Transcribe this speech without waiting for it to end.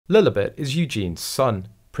Lilibet is Eugene's son.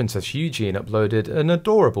 Princess Eugenie uploaded an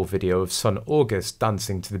adorable video of son August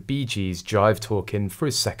dancing to the Bee Gees' Jive Talkin' for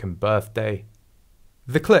his second birthday.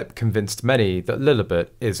 The clip convinced many that Lilibet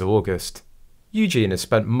is August. Eugenie has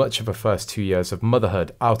spent much of her first 2 years of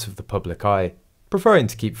motherhood out of the public eye, preferring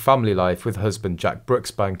to keep family life with husband Jack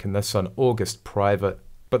Brooksbank and their son August private.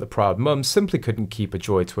 But the proud mum simply couldn't keep a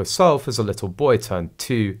joy to herself as a little boy turned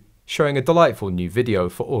 2, showing a delightful new video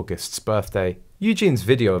for August's birthday. Eugene's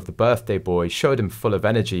video of the birthday boy showed him full of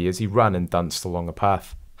energy as he ran and danced along a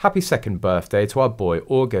path. "Happy second birthday to our boy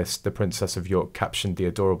August," the Princess of York captioned the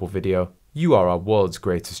adorable video. "You are our world's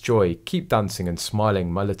greatest joy. Keep dancing and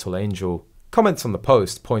smiling, my little angel." Comments on the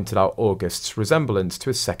post pointed out August's resemblance to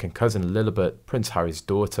his second cousin Lilibet, Prince Harry's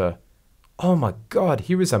daughter. "Oh my god,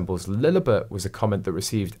 he resembles Lilibet," was a comment that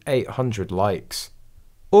received 800 likes.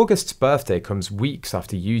 August's birthday comes weeks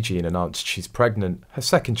after Eugenie announced she's pregnant, her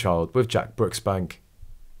second child with Jack Brooksbank.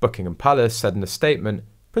 Buckingham Palace said in a statement,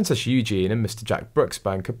 "Princess Eugenie and Mr. Jack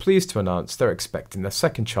Brooksbank are pleased to announce they're expecting their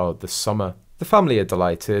second child this summer. The family are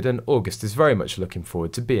delighted and August is very much looking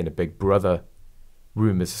forward to being a big brother."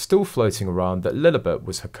 Rumours are still floating around that Lilibet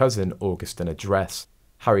was her cousin August in a dress.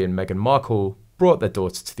 Harry and Meghan Markle brought their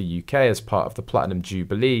daughter to the UK as part of the Platinum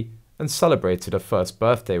Jubilee and celebrated her first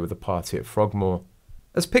birthday with a party at Frogmore.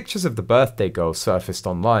 As pictures of the birthday girl surfaced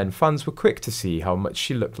online, fans were quick to see how much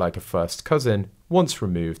she looked like a first cousin, once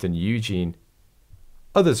removed in Eugenie.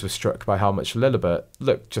 Others were struck by how much Lilibet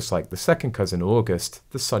looked just like the second cousin August,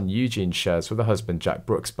 the son Eugenie shares with her husband Jack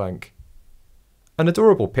Brooksbank. An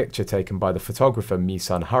adorable picture taken by the photographer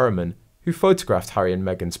Misan Harriman, who photographed Harry and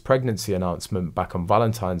Meghan's pregnancy announcement back on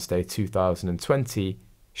Valentine's Day 2020,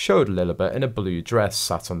 showed Lilibet in a blue dress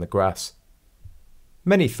sat on the grass.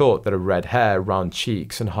 Many thought that her red hair, round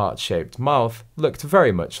cheeks and heart-shaped mouth looked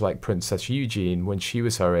very much like Princess Eugenie when she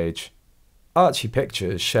was her age. Archie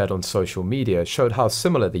pictures shared on social media showed how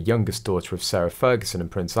similar the youngest daughter of Sarah Ferguson and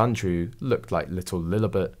Prince Andrew looked like little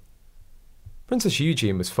Lilibet. Princess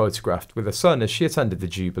Eugenie was photographed with her son as she attended the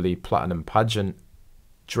Jubilee Platinum pageant.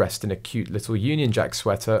 Dressed in a cute little Union Jack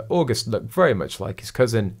sweater, August looked very much like his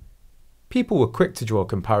cousin. People were quick to draw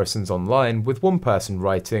comparisons online, with one person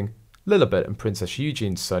writing, "Lilibet and Princess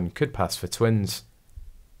Eugenie's son could pass for twins."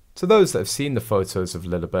 To those that have seen the photos of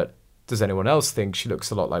Lilibet, does anyone else think she looks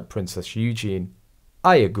a lot like Princess Eugenie?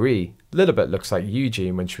 I agree, Lilibet looks like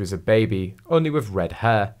Eugenie when she was a baby, only with red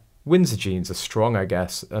hair. Windsor genes are strong, I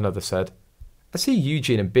guess, another said. "I see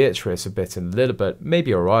Eugenie and Beatrice a bit in Lilibet, maybe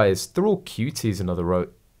her eyes, they're all cuties," another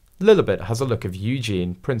wrote. "Lilibet has a look of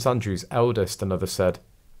Eugenie, Prince Andrew's eldest," another said.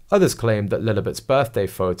 Others claimed that Lilibet's birthday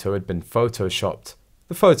photo had been photoshopped.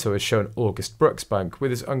 The photo has shown August Brooksbank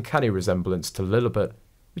with his uncanny resemblance to Lilibet,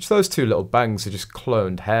 which those two little bangs are just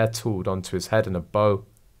cloned hair tooled onto his head in a bow.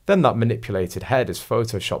 Then that manipulated head is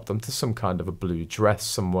photoshopped onto some kind of a blue dress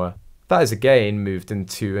somewhere. That is again moved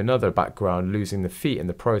into another background, losing the feet in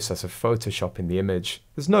the process of photoshopping the image.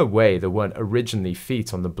 There's no way there weren't originally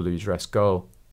feet on the blue dress girl.